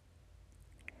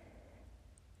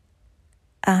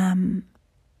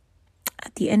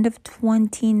 At the end of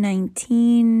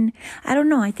 2019, I don't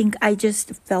know. I think I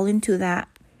just fell into that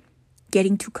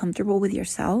getting too comfortable with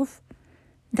yourself,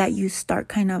 that you start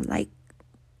kind of like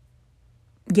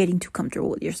getting too comfortable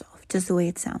with yourself, just the way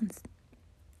it sounds.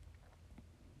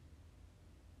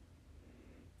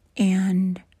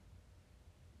 And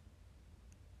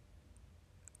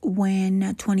when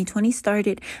 2020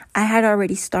 started, I had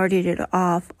already started it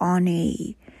off on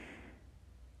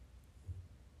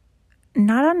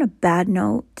not on a bad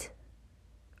note,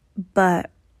 but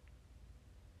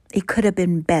it could have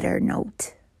been better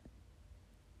note.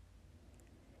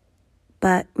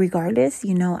 But regardless,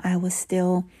 I was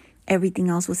still, everything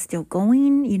else was still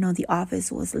going. The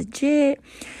office was legit.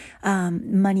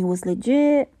 Money was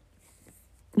legit.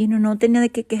 No tenía de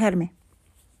qué quejarme.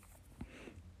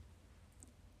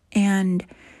 And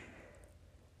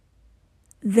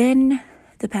then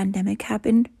the pandemic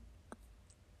happened.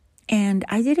 And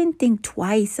I didn't think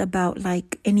twice about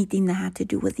like anything that had to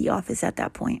do with the office at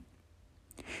that point.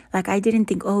 Like, I didn't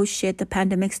think, oh shit, the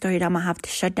pandemic started, I'm gonna have to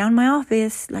shut down my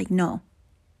office. Like, no.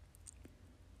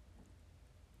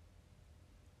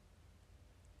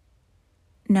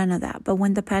 None of that. But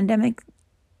when the pandemic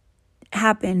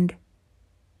happened,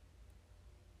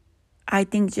 I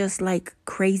think just like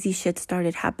crazy shit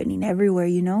started happening everywhere,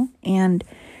 and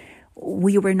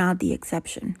we were not the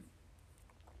exception.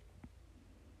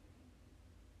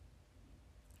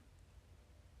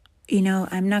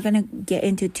 I'm not going to get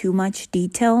into too much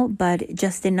detail, but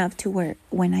just enough to where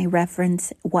when I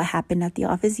reference what happened at the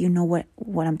office, you know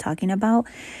what I'm talking about.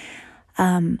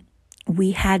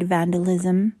 We had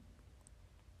vandalism,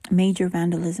 major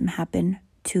vandalism happen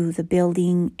to the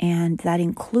building, and that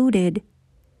included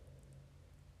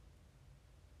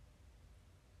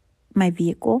my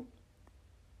vehicle.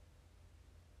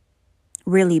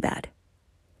 Really bad.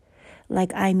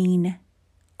 Like,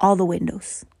 all the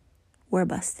windows were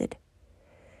busted.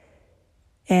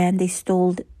 And they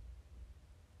stole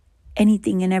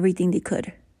anything and everything they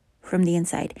could from the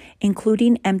inside,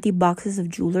 including empty boxes of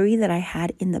jewelry that I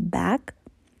had in the back.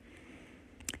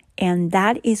 And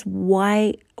that is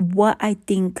what I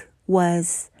think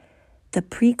was the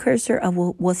precursor of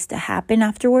what was to happen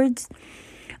afterwards.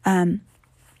 Like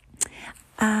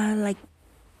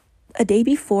a day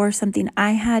before something,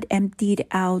 I had emptied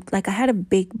out, like I had a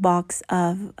big box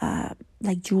of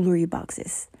like jewelry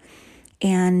boxes.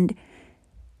 And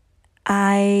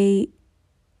I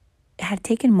had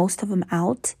taken most of them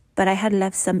out, but I had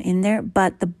left some in there.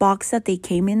 But the box that they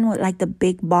came in, like the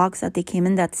big box that they came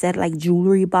in that said like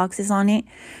jewelry boxes on it,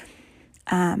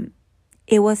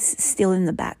 it was still in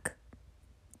the back.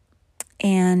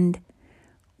 And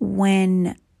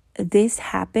when this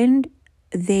happened,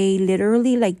 they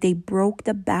literally, like, they broke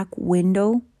the back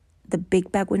window, the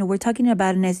big back window. We're talking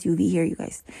about an SUV here, you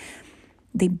guys.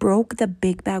 They broke the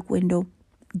big back window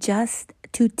just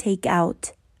to take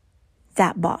out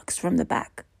that box from the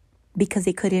back, because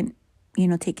they couldn't,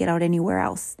 take it out anywhere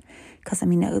else. Because,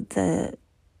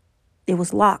 it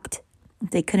was locked.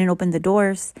 They couldn't open the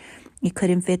doors. It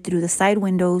couldn't fit through the side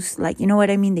windows. Like, you know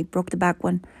what I mean? They broke the back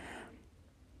one.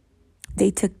 They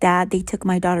took that. They took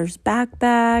my daughter's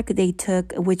backpack.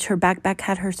 Which her backpack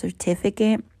had her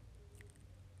certificate.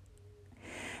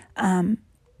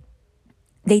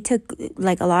 They took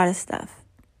like a lot of stuff.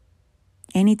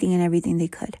 Anything and everything they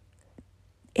could.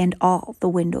 And all the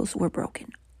windows were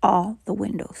broken. All the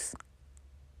windows.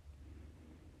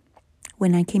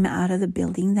 When I came out of the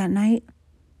building that night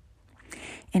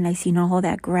and I seen all of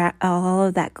that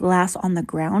glass on the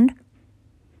ground,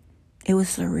 it was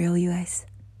surreal, you guys.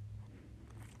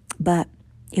 But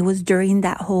it was during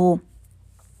that whole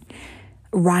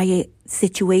riot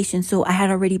situation. So I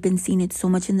had already been seeing it so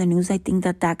much in the news. I think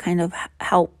that kind of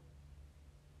helped,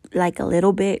 like, a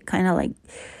little bit, kind of like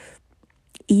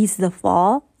ease the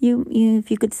fall, if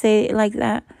you could say it like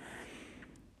that.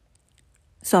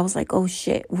 So I was like, oh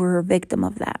shit, we're a victim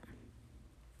of that.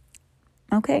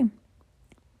 Okay.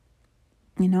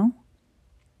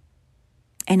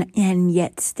 And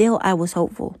yet still I was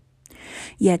hopeful.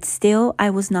 Yet still, I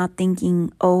was not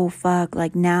thinking, oh, fuck,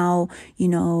 like now,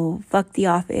 fuck the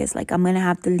office. Like, I'm going to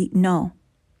have to leave. No.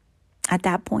 At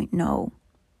that point, no.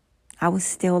 I was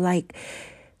still like,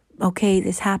 okay,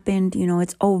 this happened.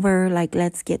 It's over. Like,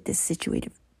 let's get this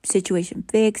situation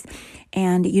fixed.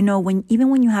 And, even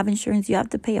when you have insurance, you have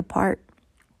to pay a part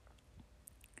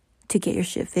to get your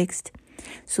shit fixed.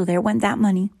 So there went that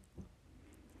money.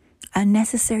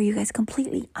 Unnecessary, you guys,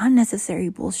 completely unnecessary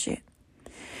bullshit.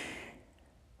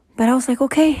 But I was like,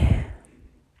 okay,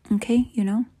 and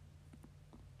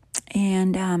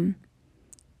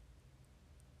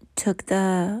took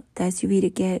the SUV to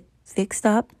get fixed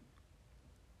up.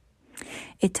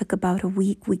 It took about a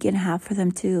week and a half for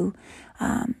them to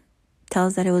tell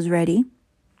us that it was ready.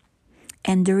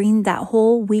 And during that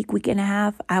whole week and a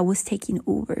half, I was taking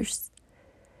Ubers.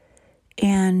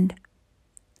 And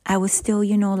I was still,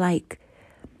 like,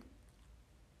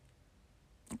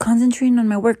 concentrating on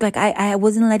my work. Like, I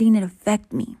wasn't letting it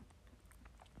affect me.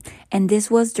 And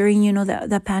this was during,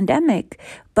 the pandemic.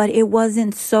 But it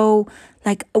wasn't so,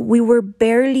 like, we were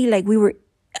barely, like, we were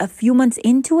a few months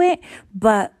into it,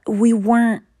 but we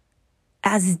weren't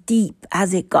as deep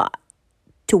as it got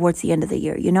towards the end of the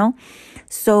year,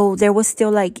 So there was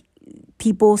still, like,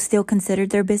 people still considered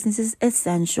their businesses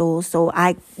essential. So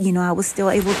I was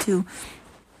still able to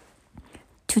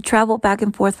travel back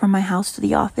and forth from my house to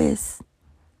the office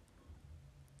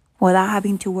without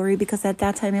having to worry, because at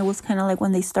that time it was kind of like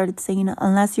when they started saying,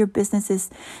 unless your business is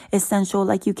essential,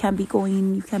 like you can't be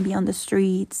on the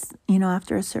streets,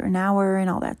 after a certain hour and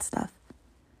all that stuff.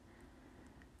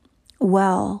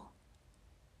 Well,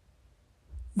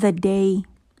 the day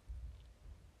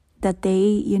that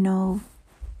they,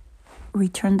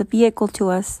 returned the vehicle to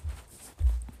us,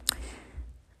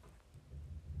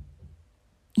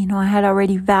 I had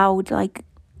already vowed, like,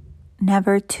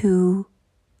 never to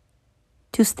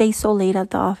stay so late at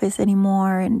the office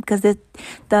anymore. And because the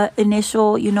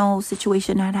initial,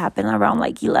 situation had happened around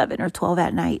like 11 or 12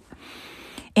 at night.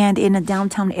 And in a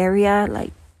downtown area,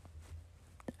 like,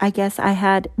 I guess me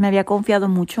había confiado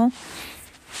mucho.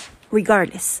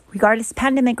 Regardless,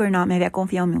 pandemic or not, me había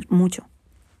confiado mucho.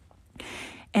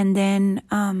 And then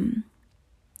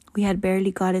we had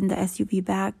barely gotten the SUV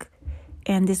back.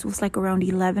 And this was like around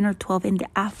 11 or 12 in the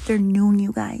afternoon,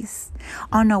 you guys.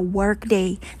 On a work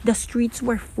day, the streets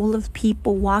were full of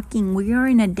people walking. We are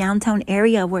in a downtown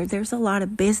area where there's a lot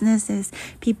of businesses.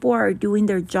 People are doing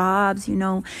their jobs,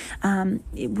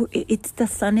 it's the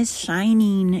sun is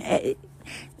shining.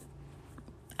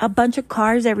 A bunch of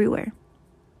cars everywhere.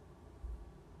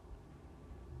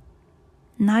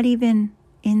 not even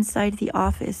inside the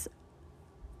office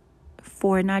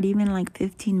for not even like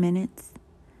 15 minutes.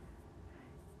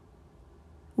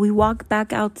 We walked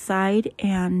back outside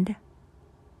and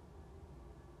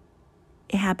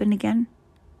it happened again.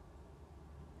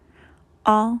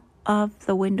 All of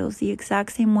the windows the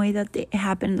exact same way that it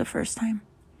happened the first time.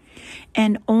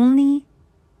 And only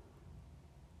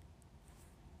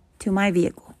to my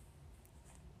vehicle.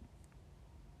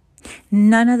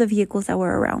 None of the vehicles that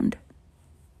were around.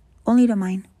 Only to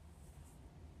mine.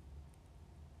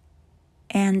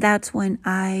 And that's when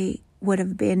I would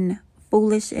have been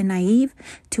foolish and naive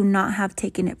to not have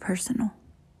taken it personal.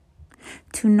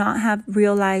 To not have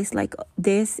realized like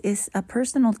this is a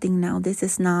personal thing now. This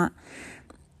is not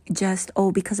just,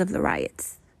 because of the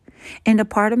riots. And a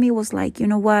part of me was like, you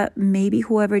know what? Maybe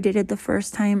whoever did it the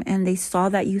first time and they saw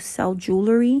that you sell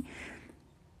jewelry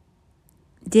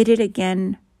did it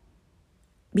again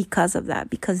because of that.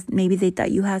 Because maybe they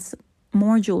thought you had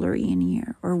more jewelry in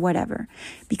here or whatever.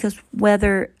 Because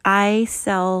whether I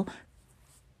sell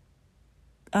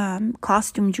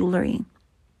costume jewelry,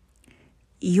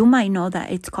 you might know that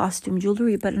it's costume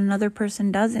jewelry, but another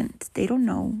person doesn't. They don't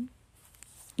know,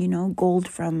 gold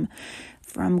from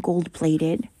gold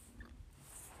plated.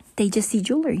 They just see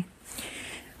jewelry.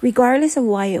 Regardless of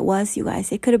why it was, you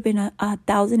guys, it could have been a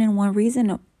 1,001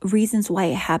 reasons why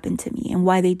it happened to me and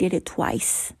why they did it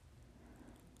twice.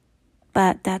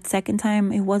 But that second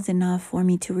time, it was enough for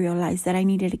me to realize that I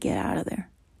needed to get out of there.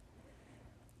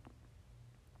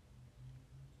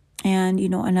 And,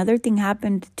 another thing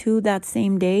happened too that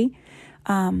same day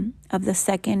of the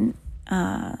second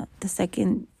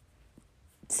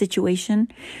situation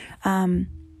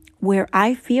where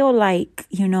I feel like,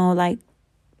 like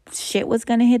shit was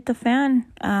going to hit the fan.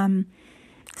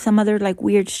 Some other like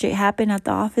weird shit happened at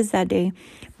the office that day.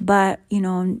 But,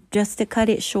 just to cut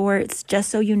it short,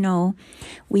 just so you know,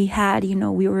 we had,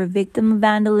 we were a victim of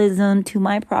vandalism to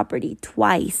my property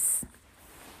twice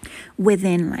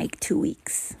within like 2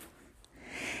 weeks.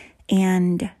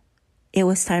 And it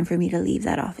was time for me to leave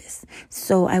that office.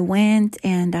 So I went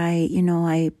and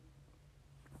I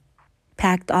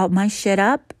packed all my shit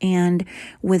up, and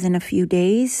within a few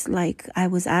days, like I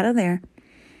was out of there.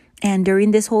 And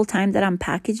during this whole time that I'm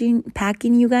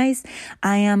packing, you guys,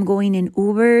 I am going in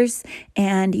Ubers,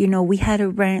 and, we had to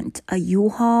rent a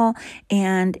U-Haul,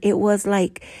 and it was a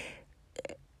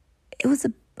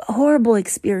horrible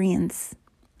experience.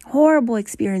 Horrible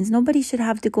experience. Nobody should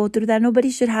have to go through that. Nobody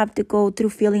should have to go through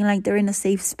feeling like they're in a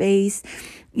safe space,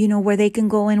 where they can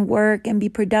go and work and be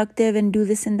productive and do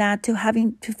this and that, to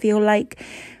having to feel like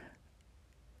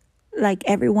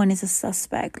everyone is a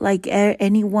suspect, like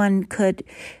anyone could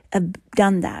have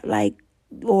done that,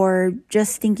 or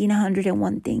just thinking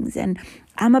 101 things. And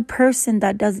I'm a person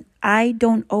I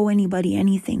don't owe anybody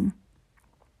anything.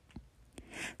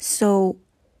 So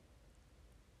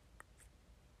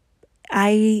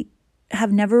I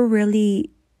have never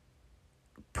really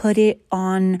put it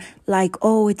on like,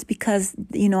 it's because,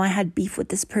 I had beef with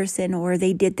this person, or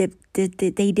they did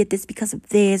this because of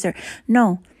this, or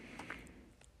no.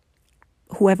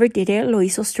 Whoever did it lo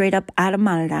hizo straight up out of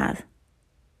maldad.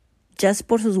 Just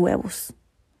por sus huevos.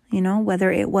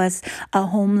 Whether it was a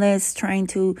homeless trying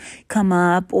to come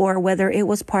up, or whether it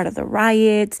was part of the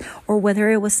riots, or whether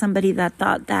it was somebody that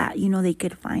thought that, they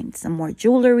could find some more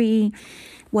jewelry,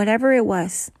 whatever it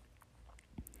was.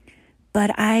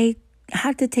 But I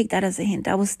had to take that as a hint.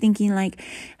 I was thinking like,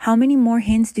 how many more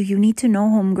hints do you need to know,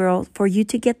 homegirl, for you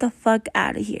to get the fuck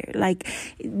out of here? Like,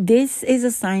 this is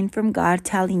a sign from God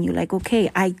telling you like, okay,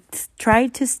 I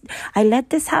let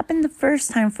this happen the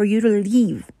first time for you to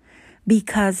leave,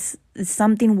 because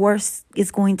something worse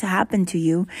is going to happen to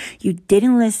you. You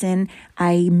didn't listen.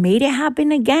 I made it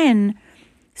happen again.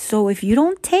 So if you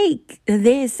don't take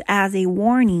this as a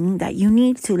warning that you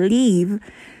need to leave,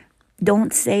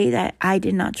 don't say that I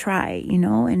did not try,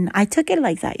 And I took it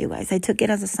like that, you guys. I took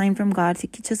it as a sign from God to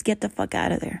just get the fuck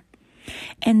out of there.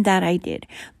 And that I did.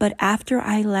 But after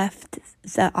I left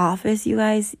the office, you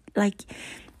guys, like,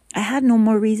 I had no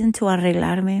more reason to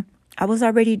arreglarme. I was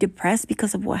already depressed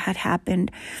because of what had happened.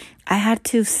 I had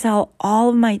to sell all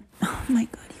of my,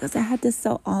 I had to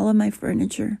sell all of my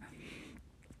furniture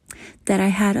that I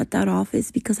had at that office,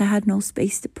 because I had no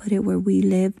space to put it where we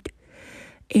lived.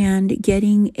 And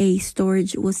getting a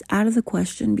storage was out of the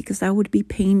question, because I would be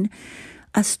paying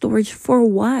a storage for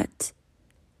what?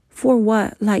 For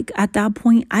what? Like, at that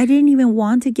point, I didn't even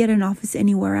want to get an office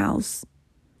anywhere else,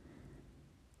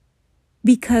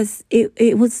 because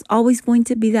it was always going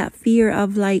to be that fear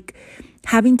of like,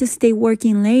 having to stay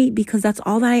working late because that's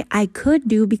all that I could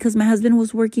do because my husband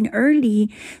was working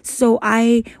early. So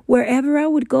wherever I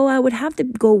would go, I would have to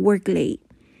go work late.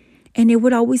 And it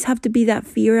would always have to be that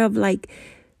fear of like,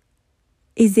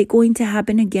 is it going to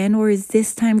happen again, or is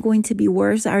this time going to be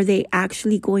worse? Are they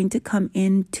actually going to come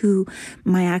into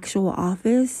my actual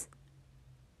office?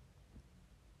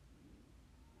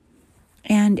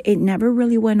 And it never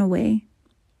really went away.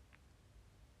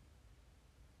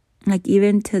 Like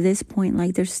even to this point,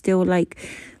 like there's still like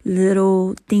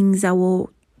little things that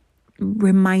will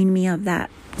remind me of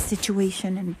that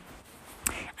situation, and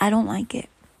I don't like it.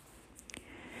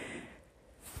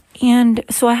 And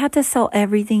so I had to sell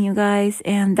everything, you guys,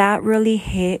 and that really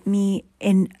hit me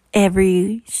in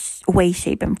every way,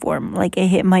 shape, and form. Like it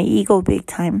hit my ego big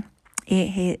time. It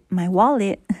hit my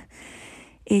wallet.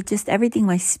 It just everything,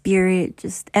 my spirit,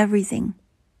 just everything.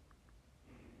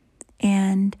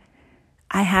 And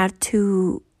I had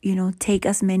to, take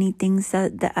as many things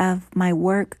that of my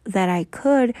work that I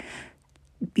could,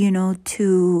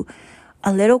 to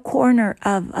a little corner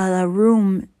of a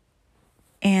room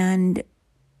and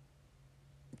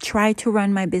try to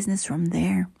run my business from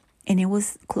there. And it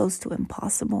was close to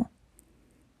impossible.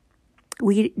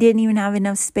 We didn't even have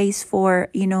enough space for,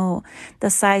 the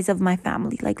size of my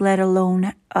family, like let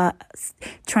alone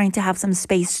trying to have some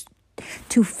space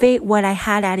to fit what I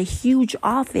had at a huge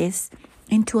office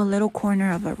into a little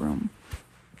corner of a room.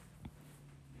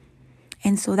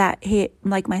 And so that hit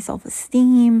like my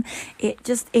self-esteem.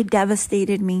 It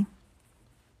devastated me.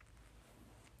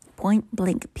 Point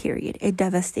blank, period. It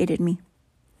devastated me.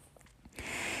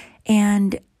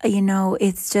 And,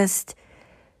 it's just,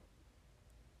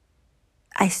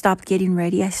 I stopped getting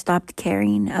ready. I stopped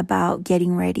caring about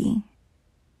getting ready.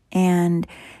 And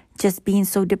just being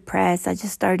so depressed, I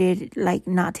just started like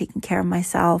not taking care of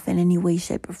myself in any way,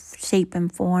 shape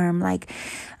and form. Like,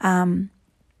 I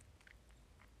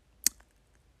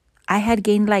had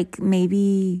gained like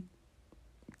maybe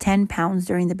 10 pounds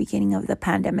during the beginning of the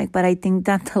pandemic, but I think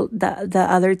that the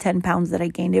other 10 pounds that I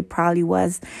gained, it probably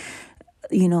was,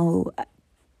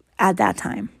 at that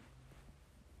time.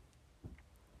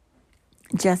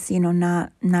 Just,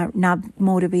 not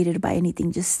motivated by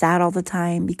anything, just sad all the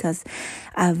time because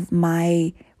of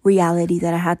my reality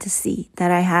that I had to see,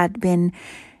 that I had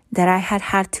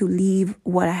to leave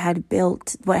what I had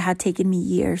built, what had taken me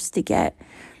years to get.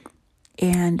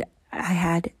 And I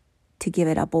had to give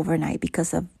it up overnight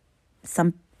because of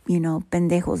some,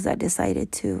 pendejos that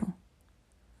decided to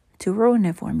ruin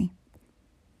it for me.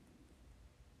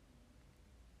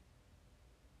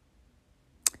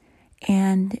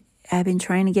 And I've been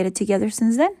trying to get it together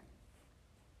since then.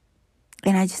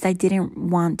 And I didn't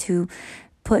want to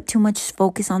put too much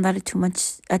focus on that or too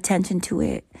much attention to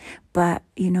it. But,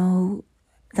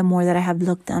 the more that I have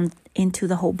looked into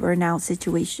the whole burnout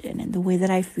situation and the way that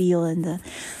I feel and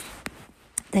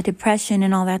the depression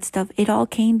and all that stuff, it all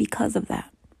came because of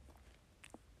that.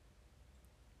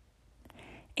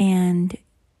 And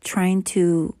trying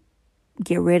to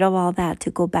get rid of all that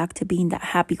to go back to being that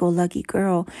happy-go-lucky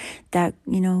girl, that,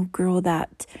 girl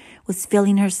that was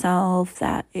feeling herself,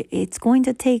 that it's going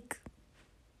to take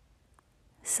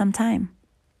some time.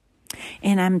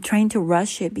 And I'm trying to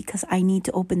rush it because I need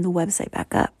to open the website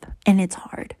back up. And it's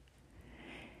hard.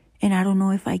 And I don't know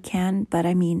if I can, but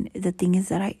the thing is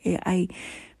that I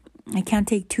can't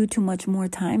take too much more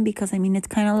time because, it's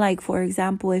kind of like, for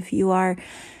example, if you are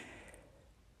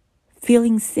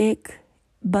feeling sick,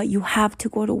 but you have to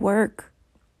go to work,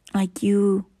 like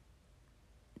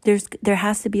there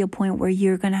has to be a point where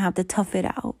you're going to have to tough it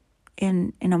out.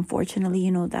 And unfortunately,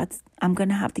 I'm going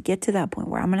to have to get to that point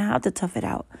where I'm going to have to tough it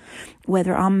out,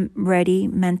 whether I'm ready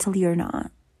mentally or not.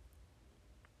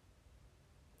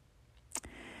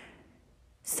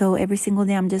 So every single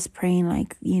day I'm just praying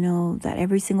that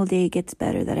every single day it gets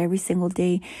better, that every single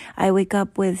day I wake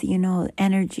up with,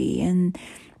 energy and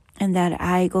that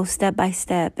I go step by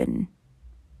step and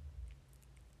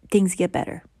things get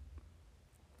better.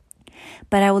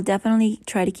 But I will definitely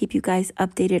try to keep you guys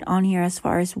updated on here as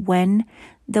far as when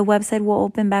the website will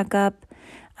open back up.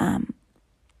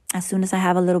 As soon as I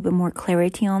have a little bit more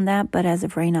clarity on that. But as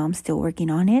of right now, I'm still working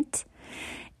on it.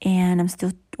 And I'm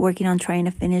still working on trying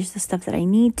to finish the stuff that I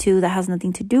need to that has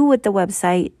nothing to do with the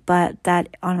website, but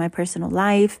that on my personal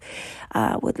life,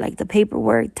 with like the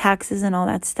paperwork, taxes, and all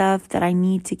that stuff that I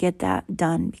need to get that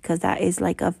done because that is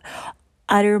like of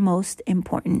uttermost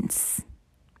importance.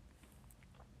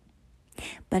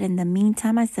 But in the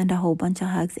meantime, I send a whole bunch of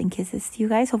hugs and kisses to you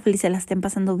guys. Hopefully se la estén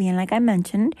pasando bien like I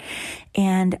mentioned.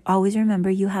 And always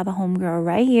remember, you have a homegirl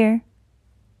right here.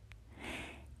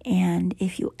 And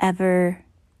if you ever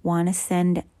want to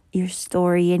send your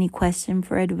story, any question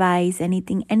for advice,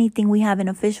 anything. We have an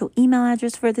official email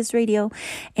address for this radio,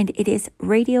 and it is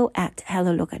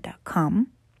radio@helloloca.com.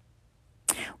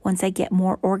 Once I get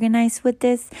more organized with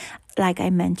this, like I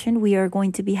mentioned, we are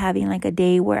going to be having like a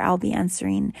day where I'll be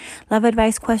answering love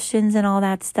advice questions and all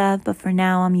that stuff. But for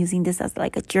now, I'm using this as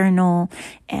like a journal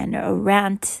and a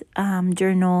rant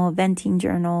journal, venting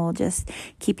journal, just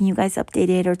keeping you guys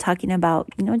updated or talking about,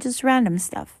 just random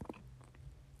stuff.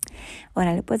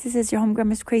 Órale, pues this is your homegirl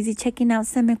Miss Crazy checking out.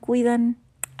 Se me cuidan.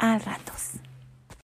 A ratos.